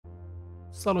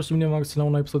Salut și bine v-am găsit la un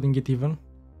nou episod din Get Even.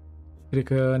 Cred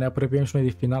că ne apropiem și noi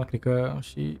de final, cred că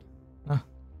și...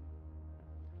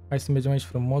 Hai să mergem aici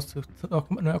frumos.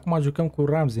 Noi acum jucăm cu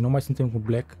Ramsey, nu mai suntem cu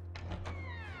Black.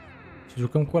 Și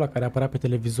jucăm cu ăla care apărea pe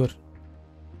televizor.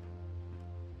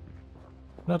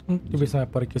 Dar nu trebuie să mai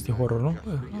apară chestii horror, nu?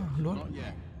 Lol.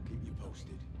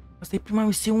 Asta e prima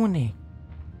misiune.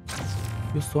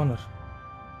 Use honor.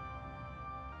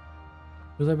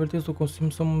 Use abilities to consume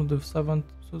some of the savant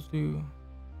so you...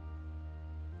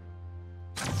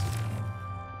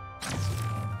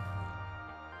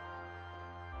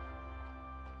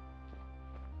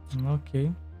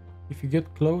 Okay. If you get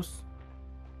close,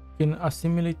 you can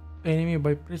assimilate enemy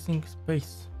by pressing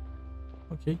space.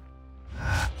 Okay.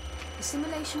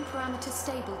 Assimilation parameter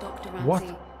stable, Dr. Ramsey. What?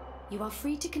 You are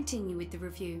free to continue with the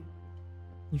review.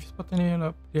 If you spot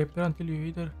any repair until you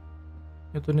either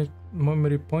get a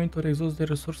memory point or exhaust the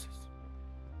resources.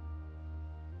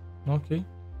 Ok.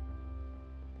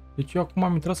 Deci eu acum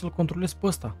am intrat să-l controlez pe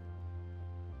ăsta.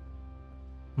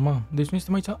 Mă, deci noi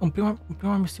suntem aici în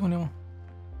prima misiune, mă.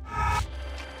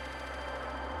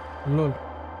 Lol.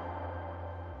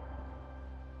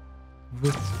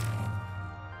 Văd.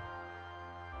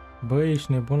 Bă,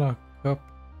 ești nebun la cap.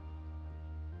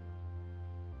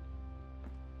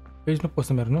 Pe aici nu pot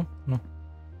să merg, nu? Nu.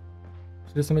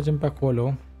 Trebuie să mergem pe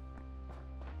acolo.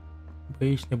 Bă,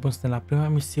 ești nebun, suntem la prima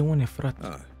misiune, frate.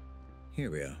 Ah, here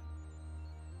we are.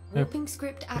 Warping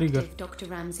script active, Dr.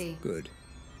 Ramsey. Good.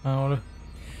 Aoleu.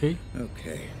 Ok.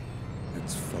 Okay,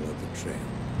 let's follow the trail.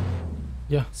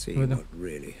 Ia, See vedem. what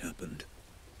really happened.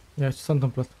 Ia, ce s-a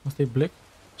întâmplat? Asta e Black?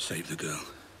 Save the girl.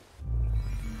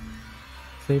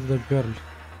 Save the girl.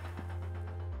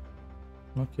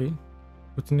 Ok.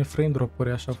 Puține frame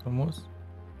drop-uri așa frumos.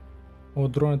 O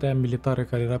dronă de aia militară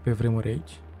care era pe vremuri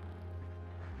aici.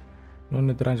 Nu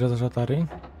ne deranjează așa tare.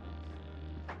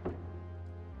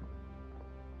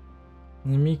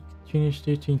 Nimic, cine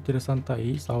știe ce interesant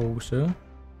aici, sau o ușă.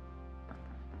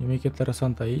 Nimic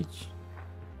interesant aici.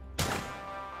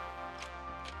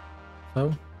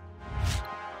 Sau?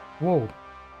 Wow!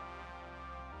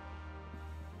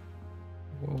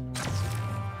 Wow!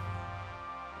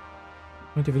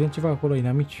 Uite, vedem ceva acolo,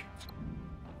 inamici.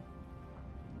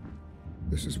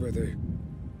 This is where they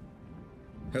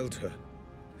held her.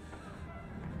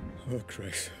 Oh,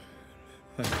 Christ.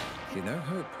 You know,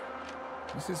 Hope,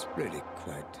 this is really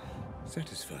quite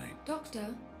satisfying. Doctor,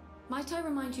 might I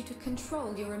remind you to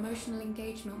control your emotional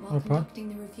engagement while Okay. conducting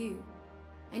the review?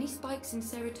 Any spikes in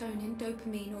serotonin,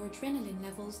 dopamine, or adrenaline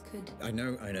levels could... I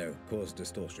know, cause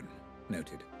distortion.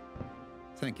 Noted.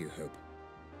 Thank you, Hope.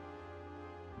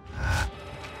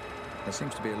 There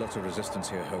seems to be a lot of resistance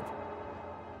here, Hope.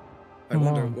 I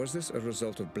wonder, was this a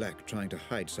result of Black trying to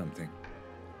hide something?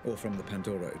 Or from the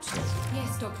Pandora itself?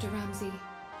 Yes, Dr. Ramsey.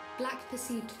 Black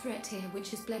perceived threat here which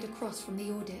has bled across from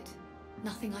the audit.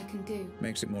 Nothing I can do.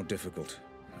 Makes it more difficult.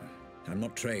 I'm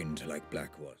not trained like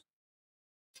Black was.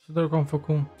 Ce dracu am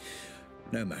făcut?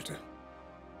 No matter.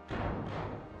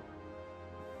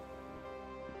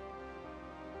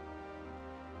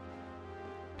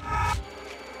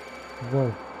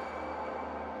 Wow.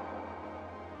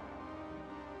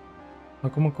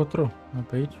 Acum încotro.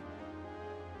 Pe aici.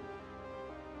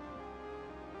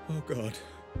 Oh, God.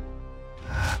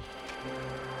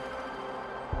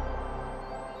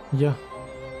 Ia.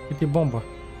 Uite bomba.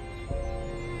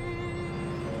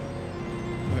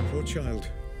 My poor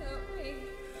child.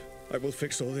 I will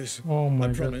fix all this. Oh my I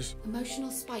God. promise. Emotional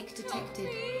spike detected.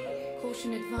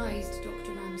 Caution advised,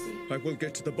 Dr. Ramsey. I will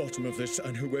get to the bottom of this,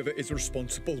 and whoever is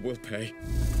responsible will pay.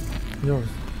 Ia uzi.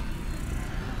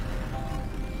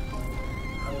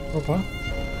 Opa.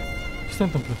 Ce se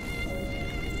întâmplă?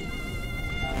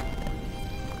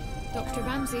 Dr.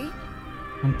 Ramsey?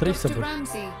 Am 3 Dr. săburi.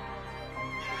 Ramsey?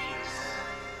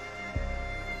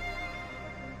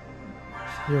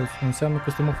 Ia uzi, înseamnă că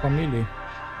suntem o familie.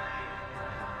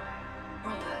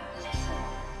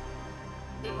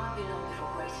 It won't be long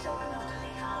before Grace is old enough to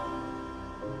leave home.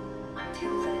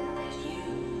 Until then, there's you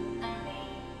and me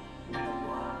and the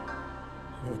work.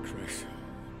 Oh, Christ.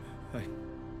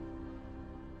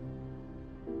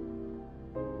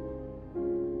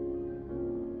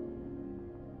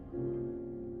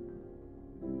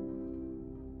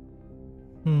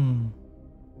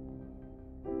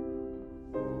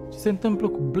 Ce se întâmplă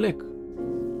cu Black?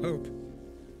 Hope,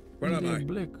 where am I?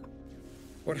 Black.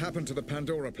 What happened to the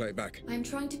Pandora playback? I'm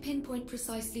trying to pinpoint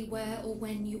precisely where or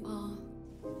when you are.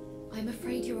 I'm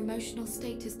afraid your emotional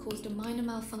state has caused a minor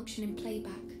malfunction in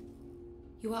playback.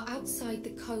 You are outside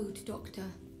the code, Doctor.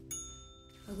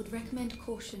 I would recommend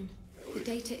caution. The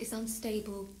data is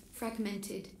unstable,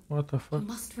 fragmented, What the You fuck?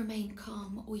 must remain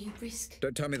calm or you risk.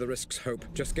 Don't tell me the risks, Hope.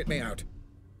 Just get me out.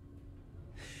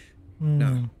 Hmm.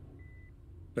 Now,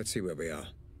 let's see where we are.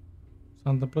 S-a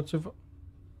întâmplat ceva.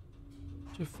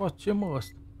 Ce face, mă,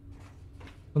 ăsta?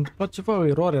 S-a întâmplat ceva, o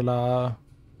eroare la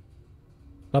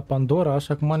Pandora,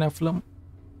 așa cum ne aflăm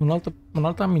în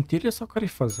altă amintire sau care e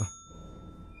faza?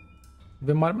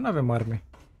 Avem arme? N-avem arme.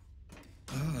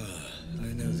 Ah,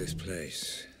 I know this place.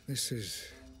 This is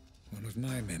one of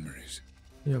my memories.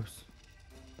 Yes.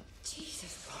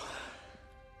 Jesus,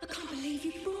 I can't believe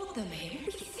you brought them here. What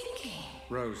were you thinking?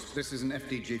 Rose, this is an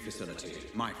FDG facility,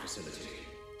 my facility.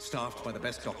 Staffed by the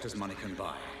best doctors money can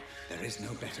buy. There is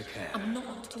no better care. I'm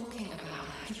not talking about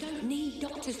that. You don't need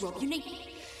doctors, Rob. You need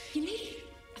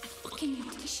a fucking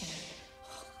mortician.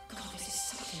 Oh, God, this is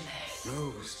such a mess.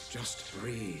 Rose, just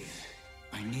breathe.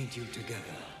 I need you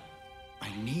together. I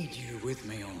need you with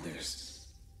me on this.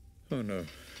 Oh no,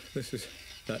 this is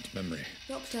that memory.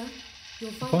 Doctor,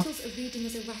 your vitals are reading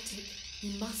as erratic.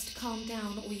 You must calm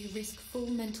down or you risk full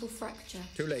mental fracture.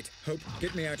 Too late. Hope,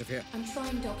 get me out of here. I'm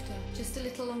trying, Doctor. Just a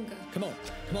little longer. Come on,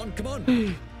 come on, come on!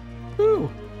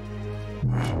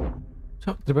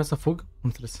 Ce, trebuia să fug? Am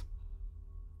înțeles.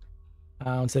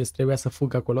 Am înțeles, trebuia să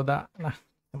fug acolo, dar na,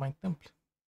 se mai întâmplă.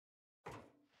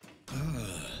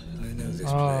 I know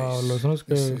this Lăsându-ți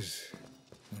place. că This is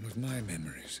one of my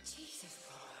memories.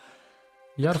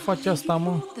 iar face asta,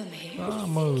 mă. Da,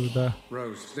 mă, da.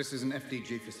 Rose, this is an FDG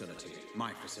facility,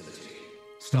 my facility.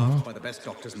 Staffed by the best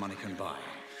doctors money can buy.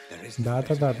 There is no Da,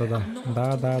 better da, da, care. da,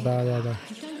 da. Da, da, da, da.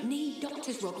 You don't need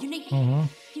doctors, Rob. You need a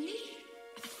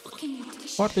fucking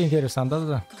mortician. Foarte interesant, da, da,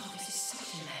 da. God, this is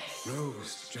such a mess.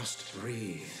 Rose, just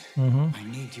breathe. I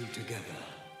need you together.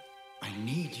 I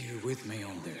need you with me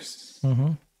on this.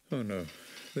 Oh no,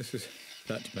 this is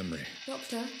that memory.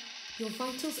 Doctor, your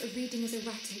vitals are reading as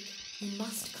erratic. You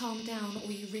must calm down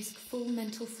or you risk full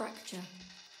mental fracture.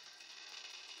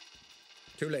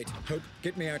 Too late. Hope,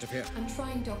 get me out of here. I'm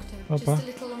trying, Doctor. Opa. Just a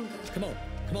little longer. Come on,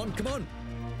 come on, come on!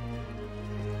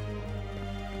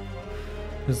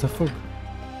 Trebuie să fug.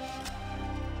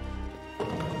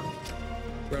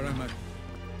 Where am I?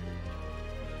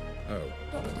 Oh,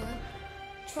 Doctor,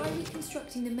 try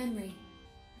reconstructing the memory.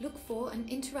 Look for and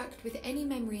interact with any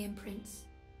memory imprints.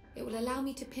 It will allow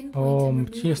me to pinpoint and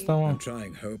remove Ce e asta, you. mă? I'm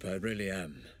trying, Hope, I really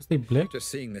am. Asta e Black? Just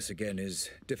seeing this again is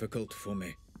difficult for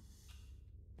me.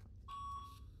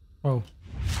 Oh.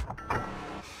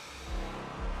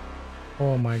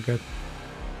 Oh my god.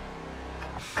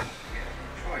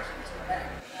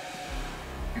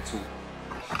 It's all.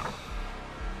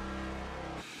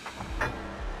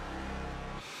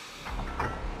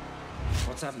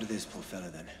 What's happened to this poor fella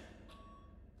then?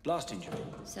 Blast injury?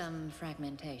 Some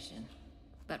fragmentation,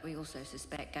 but we also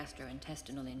suspect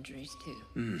gastrointestinal injuries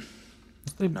too.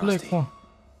 Asta e Black, mă.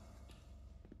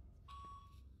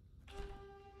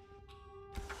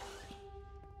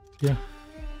 Ia.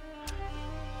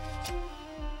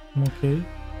 Ok.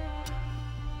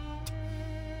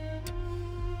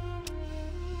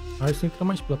 Hai să intrăm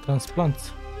aici pe la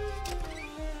transplanți.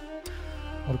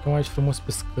 Urcăm aici frumos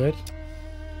pe scări.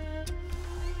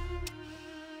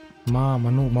 Mamă,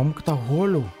 nu, mamă cât a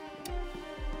holu.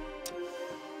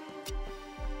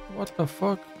 What the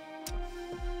fuck?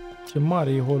 Ce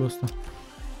mare e holul ăsta.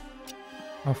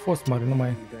 A fost mare, nu mai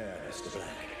e. There, Mr.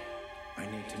 Black. I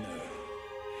need to know.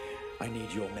 I need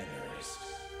your memories.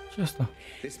 Ce asta?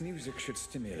 This music should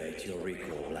stimulate your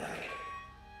recall, Black.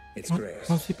 It's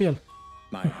Grace. Am pe el.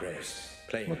 My Grace.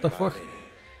 Playing What the the fuck? violin.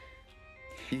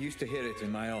 You used to hear it in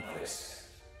my office.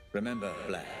 Remember,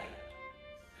 Black?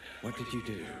 What did you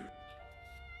do?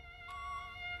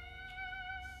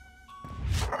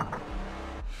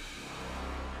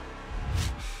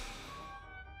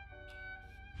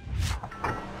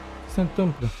 Ce se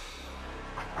întâmplă?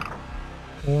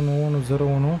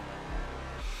 1101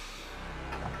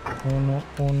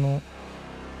 1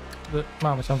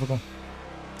 Mamă, ce-am făcut?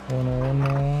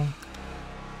 1101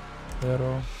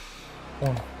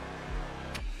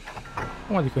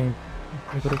 Cum adică e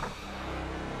corect?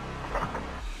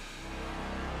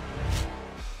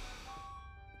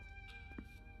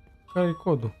 Care e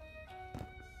codul?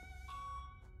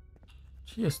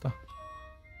 Ce e asta?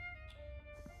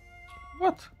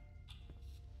 What?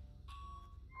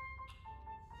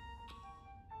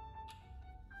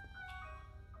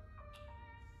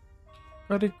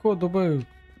 Care-i codul, bă?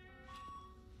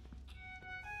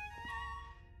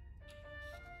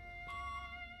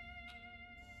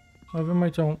 Avem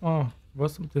aici un... vă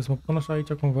trebuie să mă pun așa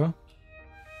aici cumva?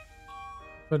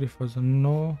 Care-i faza?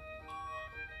 9...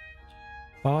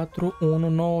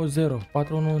 4190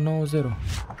 4190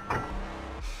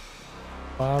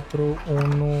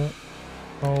 4190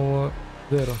 Sau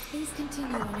 0. Please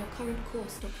continue on your current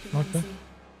course, Dr. Okay. Ramsey.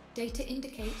 Data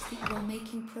indicates that you are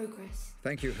making progress.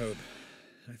 Thank you, Hope.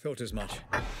 I thought as much.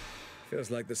 Feels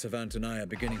like the Savant and I are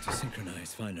beginning to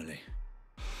synchronize, finally.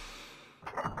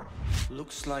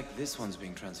 Looks like this one's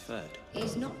being transferred.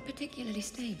 He's not particularly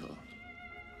stable.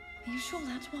 Are you sure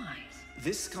that's wise?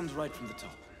 This comes right from the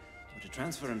top. We're to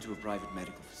transfer him to a private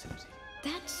medical facility.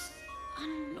 That's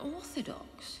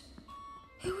unorthodox.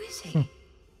 Who is he?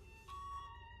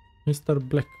 Mr.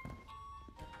 Black.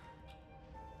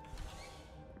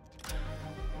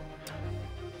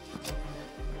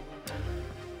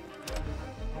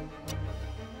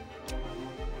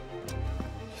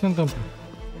 Ce se întâmplă?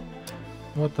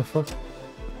 What the fuck?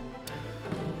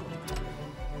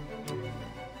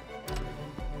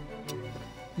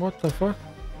 What the fuck?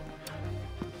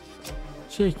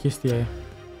 Ce e chestia aia?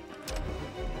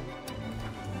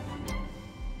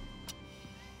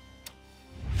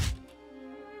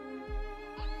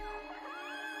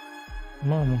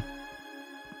 Mamă.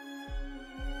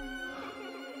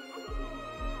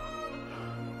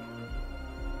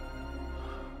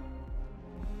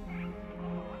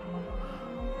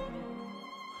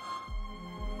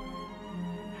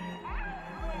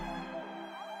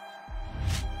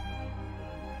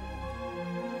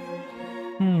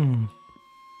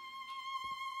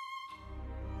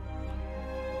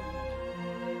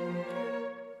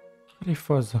 Care-i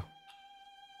faza?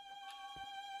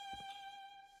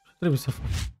 Ce trebuie să fac?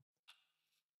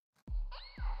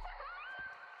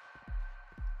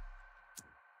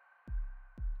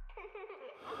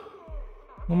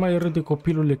 Nu mai râde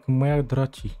copilule când mă ia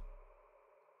dracii.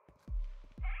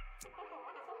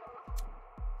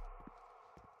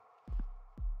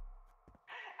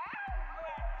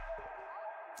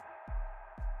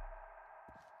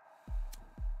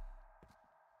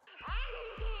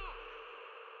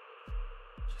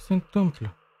 Ce se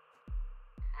întâmplă?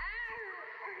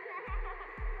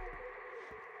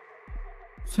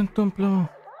 Ce se întâmplă, mă?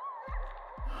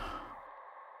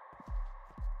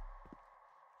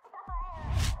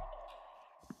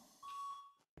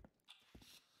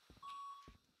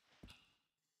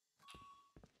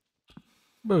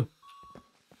 Bă,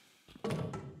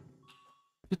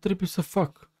 ce trebuie să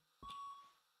fac?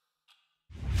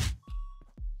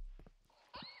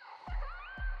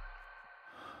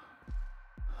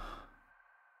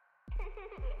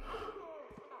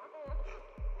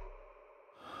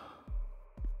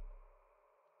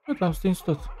 Bă, l-am stins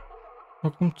tot.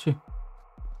 Acum ce?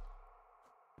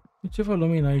 E ceva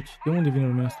lumină aici. De unde vine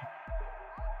lumina asta?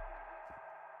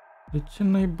 De ce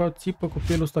n-ai țipă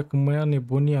copilul ăsta când mă ia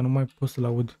nebunia? Nu mai pot să-l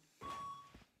aud.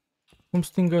 Cum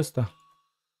sting ăsta?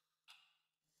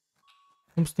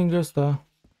 Cum sting ăsta?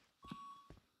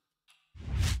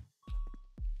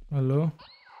 Alo?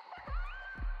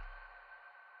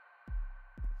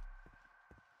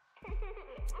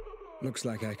 Looks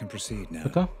like I can proceed now.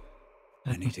 Gata?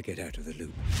 I need to get out of the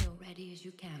loop. You're ready as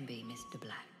you can be, Mr.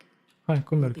 Black. Hai,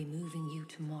 cum We'll merg? be moving you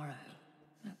tomorrow.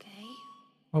 Okay?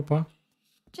 Opa.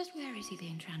 Just where is he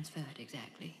being transferred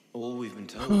exactly? All we've been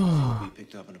told is he'll be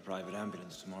picked up in a private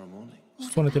ambulance tomorrow morning.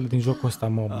 Sunetele din jocul ăsta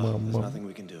There's nothing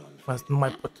we can do. I'm afraid. nu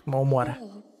mai pot, mă omoară.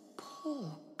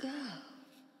 Poor girl.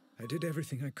 I did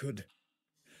everything I could.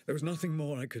 There was nothing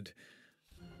more I could...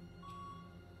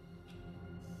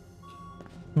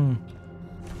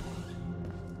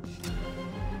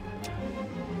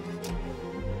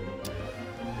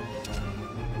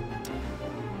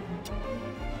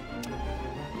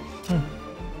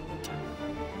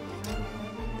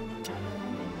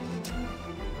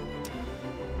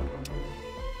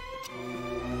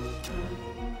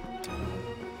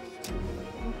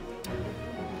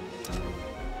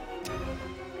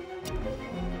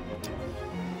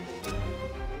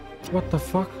 What the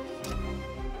fuck?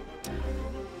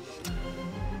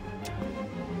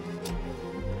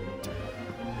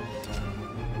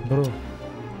 Bro. Ce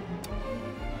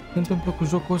se întâmplă cu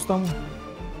jocul ăsta, mă?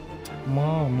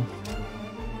 Mamă.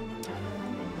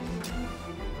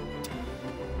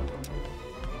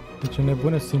 Deci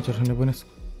nebunesc, sincer, nebunesc.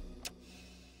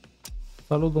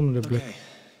 Salut, domnule Black. Okay.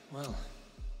 Well,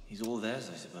 he's all theirs,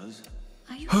 I suppose.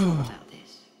 Are you sure about this?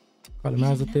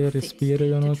 Calmează-te, respiră,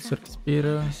 Ionuț,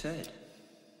 respiră. I said.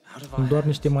 Out of Sunt our doar hands.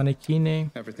 niște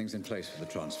manechine. Everything's in place for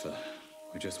the transfer.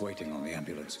 We're just waiting on the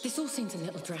ambulance. This all seems a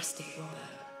little drastic,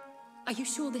 Robert. Are you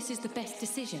sure this is the best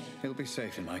decision? He'll be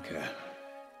safe in my care.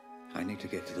 I need to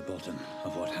get to the bottom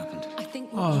of what happened. I think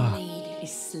what you need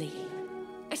is sleep.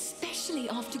 Especially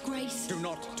after Grace. Do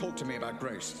not talk to me about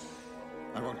Grace.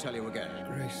 I won't tell you again.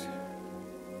 Grace.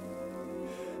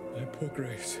 My poor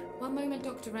Grace. One moment,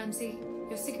 Dr. Ramsey.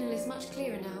 Your signal is much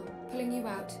clearer now. Pulling you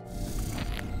out.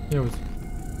 Ia uzi.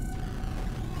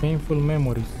 Painful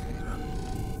memories.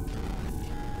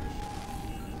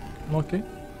 Ok.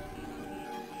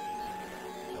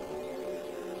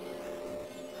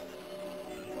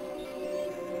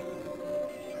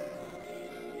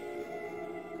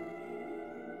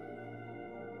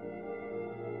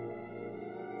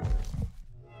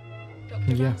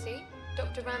 Dr. Yeah. Ramsey?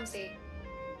 Dr. Ramsey,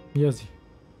 Ia zi.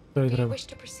 Care-i do you treaba? wish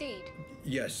to proceed?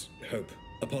 Yes, Hope.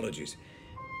 Apologies.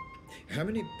 How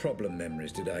many problem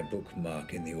memories did I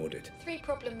bookmark in the audit? 3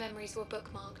 problem memories were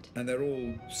bookmarked. And they're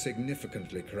all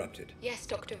significantly corrupted. Yes,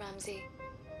 Dr. Ramsey.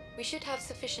 We should have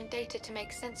sufficient data to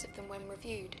make sense of them when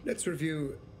reviewed. Let's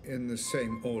review in the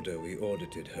same order we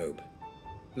audited Hope.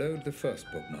 Load the first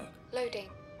bookmark. Loading.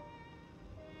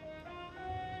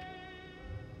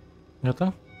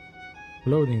 Gata?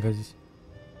 Loading, a zis.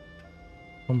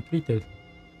 Completed.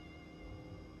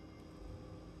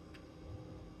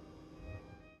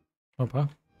 Opa.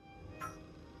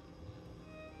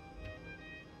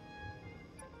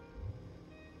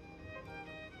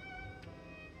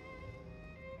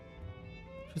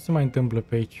 Ce se mai întâmplă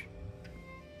pe aici?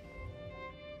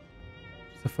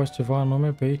 Să faci ceva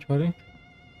anume pe aici, oare?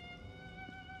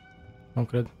 Nu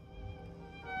cred.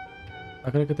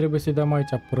 Dar cred că trebuie să-i dăm aici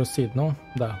proceed, nu?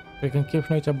 Da. Cred că încheiem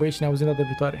și noi aici, băieți, și ne auzim data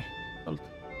viitoare.